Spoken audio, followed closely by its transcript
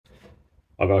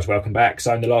Hi guys, welcome back.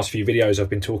 So in the last few videos I've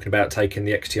been talking about taking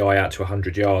the XTI out to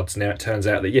 100 yards. Now it turns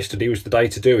out that yesterday was the day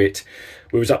to do it.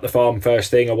 We was up the farm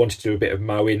first thing. I wanted to do a bit of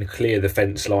mowing, clear the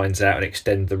fence lines out and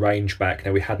extend the range back.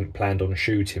 Now we hadn't planned on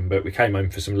shooting, but we came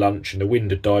home for some lunch and the wind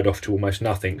had died off to almost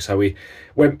nothing. So we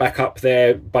went back up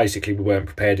there. Basically we weren't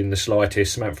prepared in the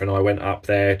slightest. Samantha and I went up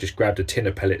there, just grabbed a tin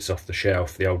of pellets off the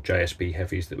shelf, the old JSB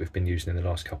heavies that we've been using in the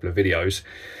last couple of videos.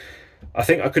 I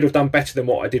think I could have done better than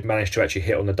what I did manage to actually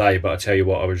hit on the day, but I tell you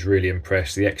what, I was really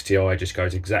impressed. The XTI just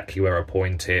goes exactly where I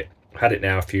point it. Had it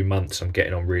now a few months, I'm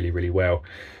getting on really well.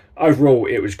 Overall,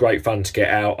 it was great fun to get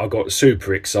out. I got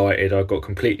super excited. I got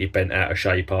completely bent out of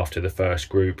shape after the first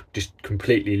group. Just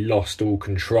completely lost all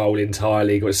control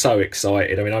entirely. Got so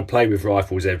excited. I mean, I play with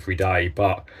rifles every day,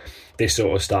 but this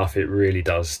sort of stuff, it really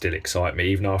does still excite me,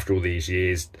 even after all these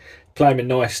years. Playing with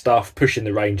nice stuff, pushing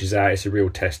the ranges out, it's a real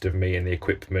test of me and the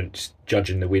equipment, just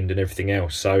judging the wind and everything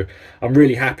else. So I'm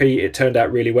really happy. It turned out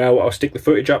really well. I'll stick the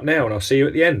footage up now and I'll see you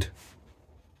at the end.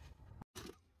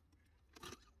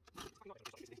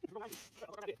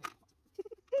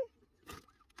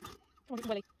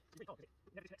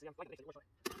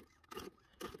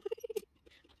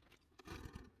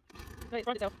 Right,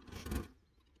 front itself.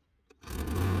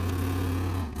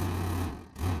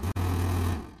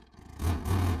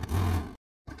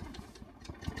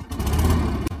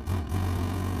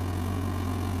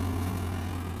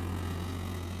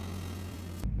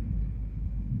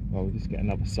 Well, we'll just get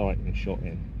another sight and shot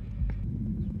in.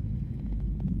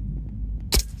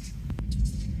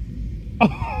 I'm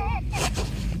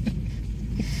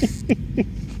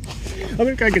going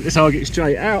to go get the target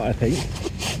straight out, I think.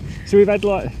 So we've had,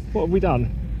 like, what have we done?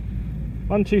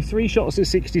 1, 2, 3 shots at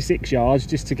 66 yards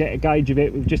just to get a gauge of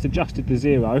it. We've just adjusted the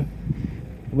zero.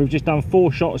 And we've just done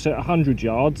 4 shots at 100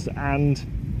 yards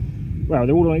and, well,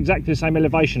 they're all on exactly the same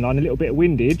elevation line, a little bit of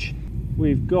windage.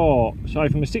 We've got, so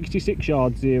from a 66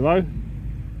 yard zero,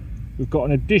 we've got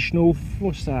an additional,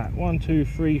 what's that, 1, 2,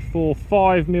 3, 4,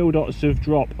 5 mil dots of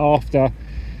drop after,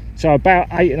 so about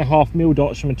 8.5 mil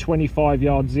dots from a 25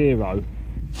 yard zero.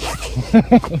 We're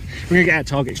gonna get our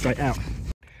target straight out.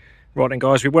 Right then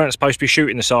guys, we weren't supposed to be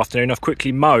shooting this afternoon. I've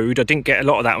quickly mowed. I didn't get a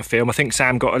lot of that on film. I think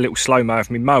Sam got a little slow-mo of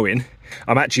me mowing.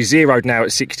 I'm actually zeroed now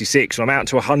at 66, so I'm out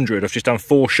to 100. I've just done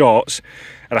 4 shots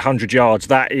at 100 yards.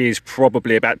 That is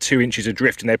probably about 2 inches of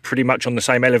drift and they're pretty much on the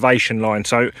same elevation line.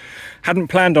 So hadn't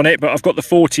planned on it, but I've got the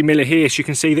 40 miller here, so you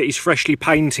can see that he's freshly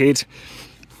painted.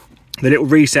 The little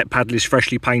reset paddle is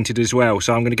freshly painted as well,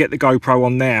 so I'm going to get the GoPro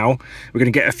on now. We're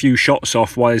going to get a few shots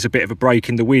off while there's a bit of a break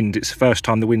in the wind. It's the first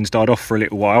time the wind's died off for a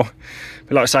little while.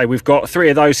 But like I say, we've got 3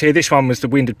 of those here. This one was the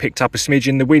wind had picked up a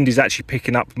smidgen. The wind is actually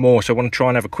picking up more, so I want to try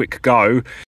and have a quick go.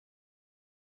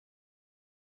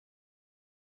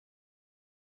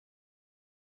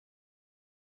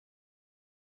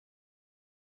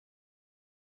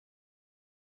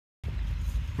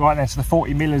 Right then, so the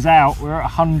 40 millers out, we're at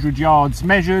 100 yards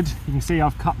measured. You can see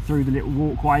I've cut through the little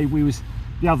walkway. We was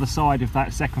the other side of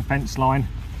that second fence line.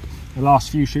 The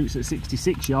last few shoots at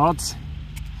 66 yards.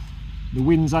 The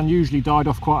wind's unusually died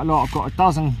off quite a lot. I've got a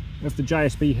dozen of the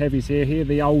JSB heavies here. Here are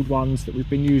the old ones that we've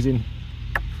been using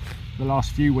the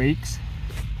last few weeks.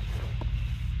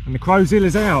 And the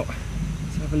Crowzilla's out.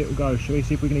 Let's have a little go, shall we?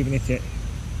 See if we can even hit it.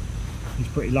 He's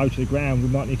pretty low to the ground. We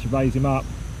might need to raise him up.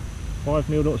 5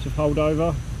 mil dots of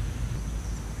holdover.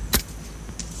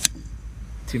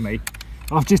 To me,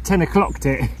 I've just 10 o'clocked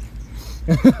it.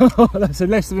 That's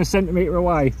less than a centimetre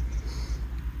away.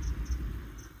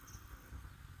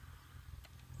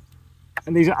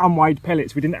 And these are unweighed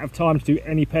pellets. We didn't have time to do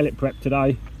any pellet prep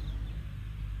today.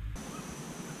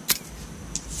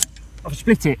 I've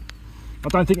split it. I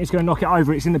don't think it's going to knock it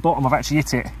over. It's in the bottom. I've actually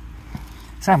hit it.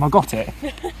 Sam, I got it.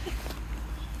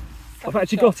 I've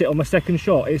actually got it on my second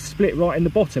shot. It's split right in the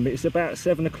bottom. It's about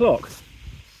 7 o'clock.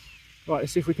 Right,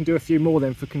 let's see if we can do a few more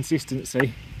then for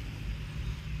consistency.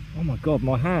 Oh my God,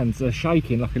 my hands are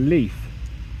shaking like a leaf.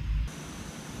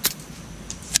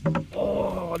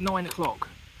 Oh, 9 o'clock.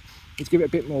 Let's give it a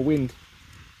bit more wind.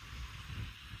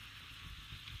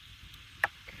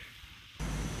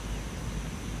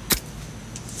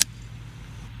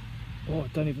 Oh, I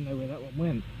don't even know where that one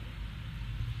went.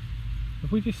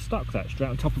 Have we just stuck that straight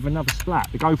on top of another splat?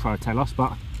 The GoPro will tell us,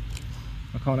 but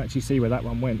I can't actually see where that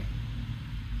one went.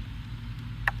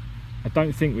 I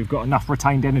don't think we've got enough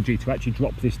retained energy to actually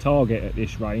drop this target at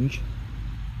this range.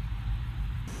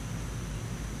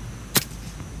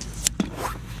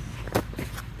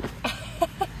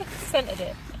 Centered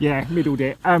it. Yeah, middled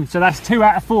it. So that's 2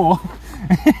 out of 4.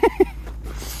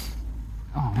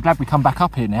 Oh, I'm glad we come back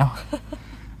up here now.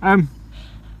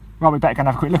 Right, we better go and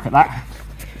have a quick look at that.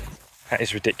 That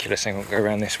is ridiculous. I'm going to go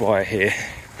around this wire here.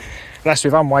 And that's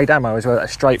with unweighed ammo as well.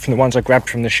 That's straight from the ones I grabbed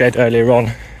from the shed earlier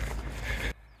on.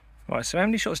 Right, so how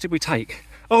many shots did we take?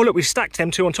 Oh look, we stacked them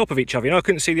two on top of each other. You know, I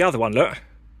couldn't see the other one, look.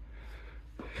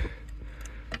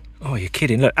 Oh, you're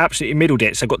kidding. Look, absolutely middled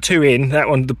it. So I've got two in. That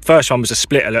one, the first one was a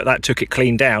splitter. Look, that took it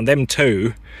clean down. Them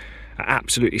two are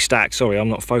absolutely stacked. Sorry, I'm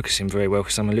not focusing very well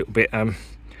because I'm a little bit...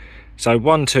 So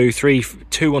 1, 2, 3,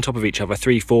 2 on top of each other,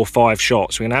 3, 4, 5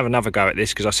 shots. We're going to have another go at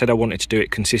this because I said I wanted to do it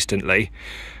consistently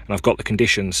and I've got the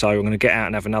conditions. So I'm going to get out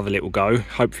and have another little go.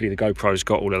 Hopefully the GoPro's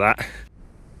got all of that.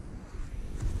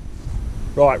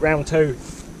 Right, round 2.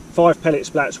 5 pellet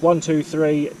splats, 1, 2,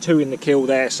 3, 2 in the kill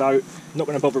there. So I'm not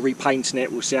going to bother repainting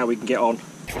it. We'll see how we can get on.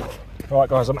 Right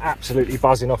guys, I'm absolutely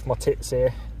buzzing off my tits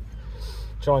here.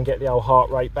 Try and get the old heart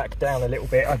rate back down a little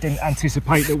bit. I didn't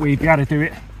anticipate that we'd be able to do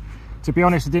it. To be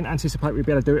honest, I didn't anticipate we'd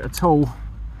be able to do it at all,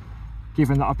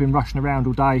 given that I've been rushing around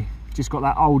all day. Just got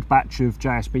that old batch of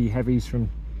JSB heavies from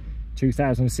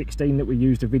 2016 that we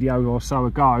used a video or so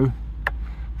ago.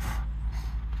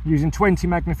 Using 20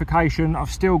 magnification,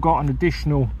 I've still got an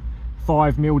additional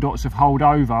 5 mil dots of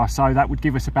holdover, so that would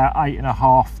give us about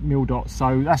 8.5 mil dots.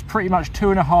 So that's pretty much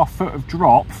 2.5 foot of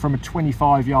drop from a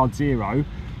 25-yard zero.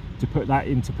 To put that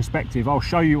into perspective, I'll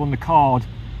show you on the card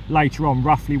later on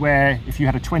roughly where, if you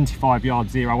had a 25-yard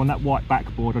zero on that white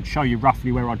backboard, I'd show you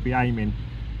roughly where I'd be aiming.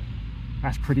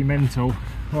 That's pretty mental.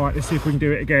 All right, let's see if we can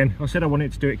do it again. I said I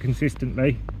wanted to do it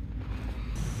consistently.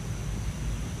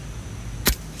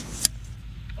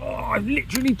 Oh, I've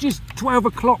literally just 12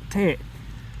 o'clocked it.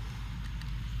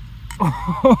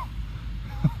 A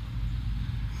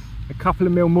couple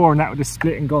of mil more and that would have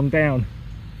split and gone down.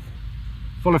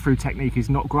 Follow through technique is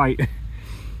not great.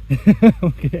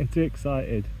 I'm getting too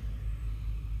excited.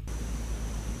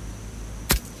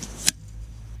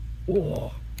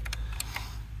 Oh,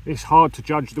 it's hard to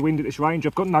judge the wind at this range.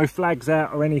 I've got no flags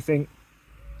out or anything,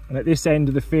 and at this end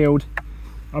of the field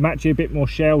I'm actually a bit more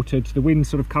sheltered. The wind's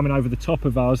sort of coming over the top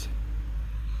of us.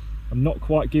 I'm not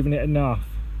quite giving it enough.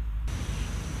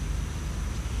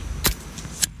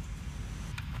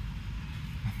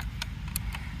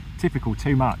 Typical,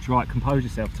 too much. Right, compose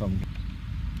yourself, Tom.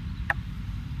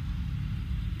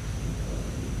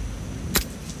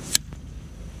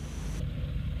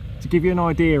 To give you an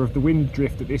idea of the wind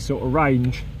drift at this sort of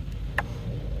range,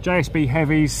 JSB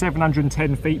heavies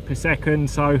 710 feet per second,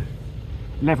 so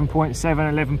 11.7,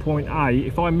 11.8.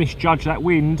 If I misjudge that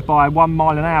wind by 1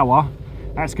 mile an hour,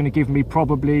 that's going to give me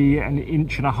probably 1.5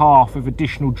 inches of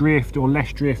additional drift or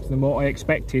less drift than what I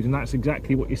expected, and that's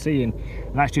exactly what you're seeing.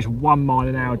 And that's just 1 mile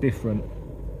an hour different.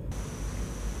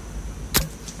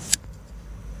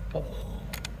 Oh.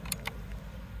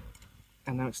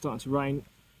 And now it's starting to rain.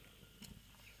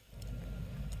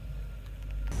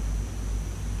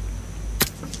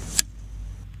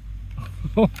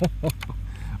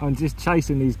 I'm just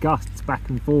chasing these gusts back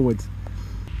and forwards.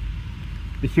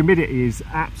 The humidity is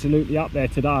absolutely up there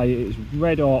today. It's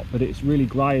red hot, but it's really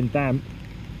grey and damp.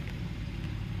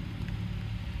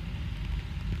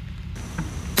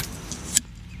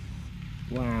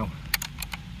 Wow,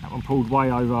 that one pulled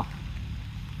way over.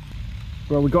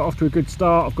 Well, we got off to a good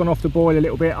start. I've gone off the boil a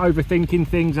little bit, overthinking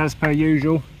things as per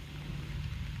usual.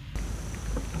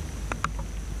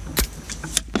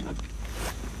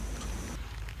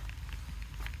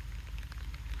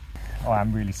 I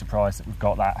am really surprised that we've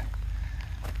got that.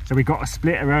 So we got a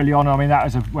splitter early on. I mean, that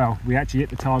was a, well, we actually hit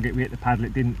the target, we hit the paddle,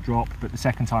 it didn't drop, but the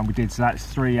second time we did, so that's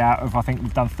 3 out of, I think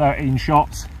we've done 13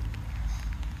 shots.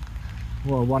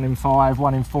 Well, 1 in 5,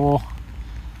 1 in 4.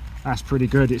 That's pretty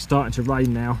good. It's starting to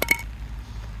rain now.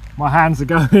 My hands are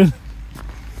going.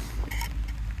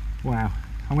 Wow.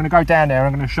 I'm going to go down there.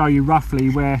 I'm going to show you roughly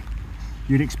where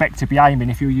you'd expect to be aiming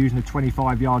if you're using a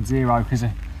 25-yard zero, because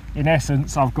in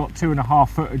essence I've got 2.5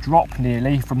 foot of drop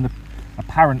nearly from the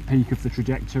apparent peak of the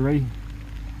trajectory.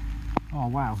 Oh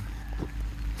wow.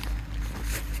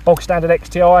 Bog standard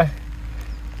XTI,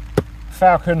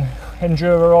 Falcon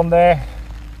endura on there.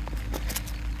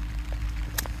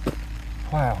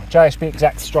 Wow, JSB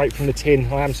exact straight from the tin.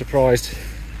 I am surprised.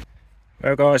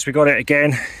 Well guys, we got it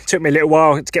again. It took me a little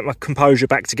while to get my composure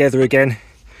back together again.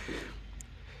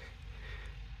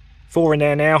 4 in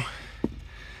there now.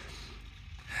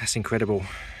 That's incredible.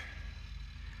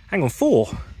 Hang on,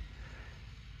 4.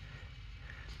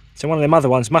 So one of them other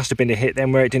ones must have been a hit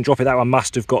then where it didn't drop it. That one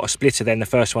must have got a splitter then, the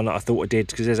first one that I thought it did,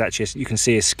 because there's actually, you can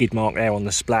see a skid mark there on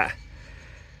the splat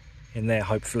in there,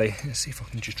 hopefully. Let's see if I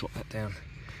can just drop that down.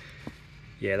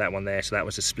 Yeah, that one there, so that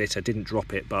was a splitter. Didn't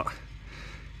drop it, but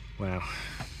wow.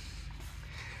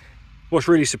 What's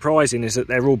really surprising is that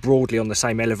they're all broadly on the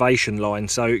same elevation line,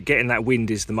 so getting that wind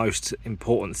is the most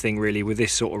important thing really with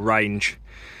this sort of range.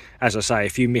 As I say,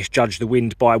 if you misjudge the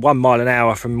wind by 1 mile an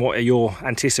hour from what you're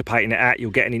anticipating it at, you'll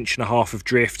get 1.5 inches of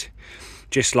drift.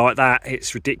 Just like that.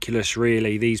 It's ridiculous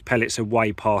really. These pellets are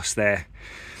way past their,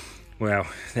 well,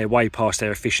 they're way past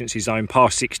their efficiency zone.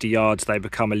 Past 60 yards they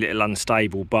become a little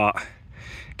unstable, but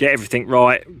get everything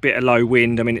right, bit of low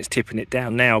wind. I mean, it's tipping it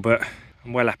down now, but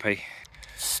I'm well happy.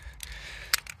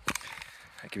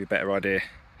 That'll give you a better idea.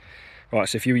 Right,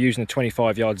 so if you were using a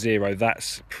 25-yard zero,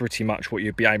 that's pretty much what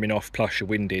you'd be aiming off plus your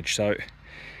windage. So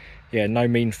yeah, no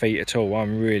mean feat at all.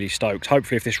 I'm really stoked.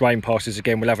 Hopefully if this rain passes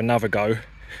again, we'll have another go.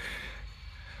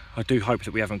 I do hope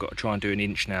that we haven't got to try and do an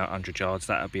inch now at 100 yards.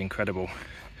 That would be incredible.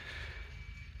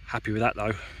 Happy with that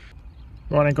though.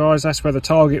 Right then guys, that's where the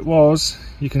target was.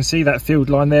 You can see that field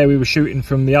line there. We were shooting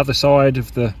from the other side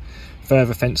of the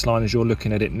further fence line as you're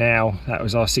looking at it now. That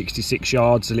was our 66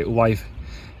 yards, a little way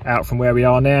out from where we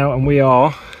are now, and we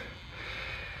are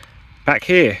back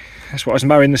here. That's what I was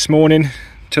mowing this morning.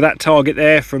 To that target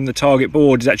there from the target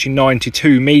board is actually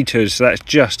 92 meters, so that's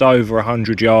just over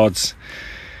 100 yards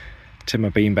to my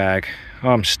beanbag.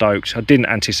 I'm stoked. I didn't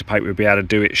anticipate we'd be able to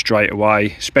do it straight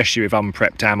away, especially with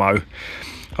unprepped ammo.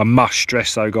 I must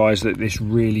stress though guys that this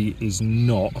really is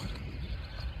not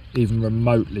even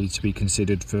remotely to be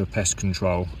considered for pest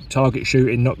control. Target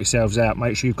shooting, knock yourselves out,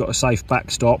 make sure you've got a safe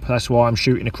backstop. That's why I'm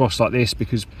shooting across like this,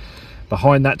 because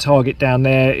behind that target down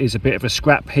there is a bit of a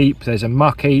scrap heap, there's a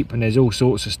muck heap, and there's all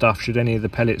sorts of stuff should any of the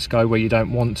pellets go where you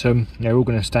don't want them. They're all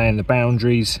going to stay in the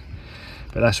boundaries,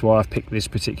 but that's why I've picked this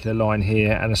particular line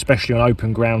here, and especially on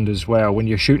open ground as well. When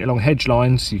you're shooting along hedge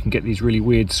lines, you can get these really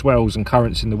weird swells and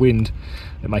currents in the wind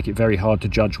that make it very hard to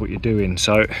judge what you're doing.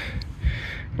 So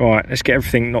right, let's get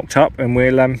everything knocked up and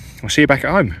we'll see you back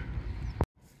at home.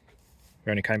 We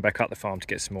only came back up the farm to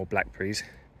get some more blackberries.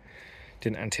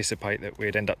 Didn't anticipate that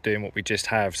we'd end up doing what we just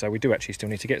have, so we do actually still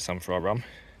need to get some for our rum.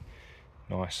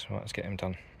 Nice, right, let's get them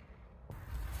done.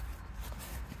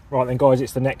 Right then guys,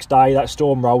 it's the next day. That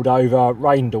storm rolled over,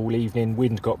 rained all evening,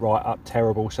 wind got right up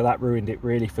terrible, so that ruined it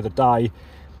really for the day.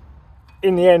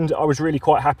 In the end, I was really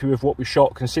quite happy with what we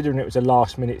shot, considering it was a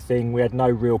last minute thing. We had no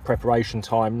real preparation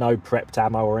time, no prepped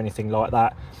ammo or anything like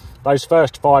that. Those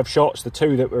first 5 shots, the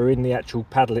 2 that were in the actual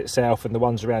paddle itself and the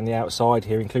ones around the outside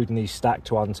here, including these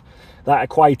stacked ones, that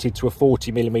equated to a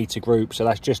 40mm group, so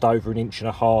that's just over 1.5 inches,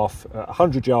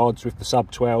 100 yards with the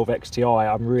sub 12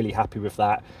 XTI. I'm really happy with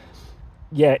that.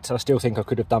 Yet I still think I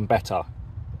could have done better.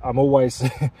 I'm always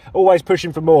always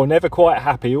pushing for more, never quite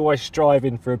happy, always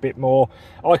striving for a bit more.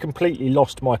 I completely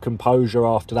lost my composure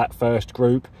after that first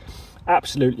group.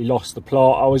 Absolutely lost the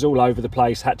plot. I was all over the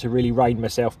place, had to really rein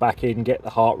myself back in, get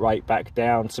the heart rate back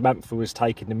down. Samantha was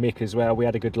taking the mick as well. We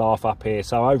had a good laugh up here.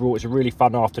 So overall, it's a really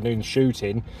fun afternoon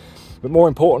shooting. But more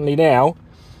importantly now,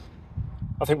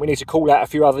 I think we need to call out a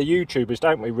few other YouTubers,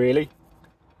 don't we, really?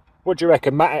 What do you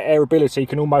reckon? Matt at Airability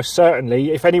can almost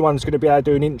certainly, if anyone's going to be able to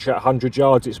do an inch at 100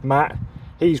 yards, it's Matt.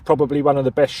 He's probably one of the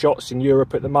best shots in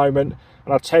Europe at the moment.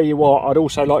 And I'll tell you what, I'd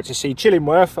also like to see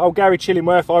Chillingworth. Oh, Gary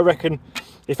Chillingworth, I reckon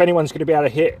if anyone's going to be able to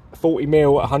hit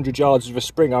 40mm at 100 yards with a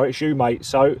Springer, it's you, mate.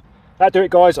 So that'll do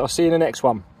it, guys. I'll see you in the next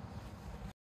one.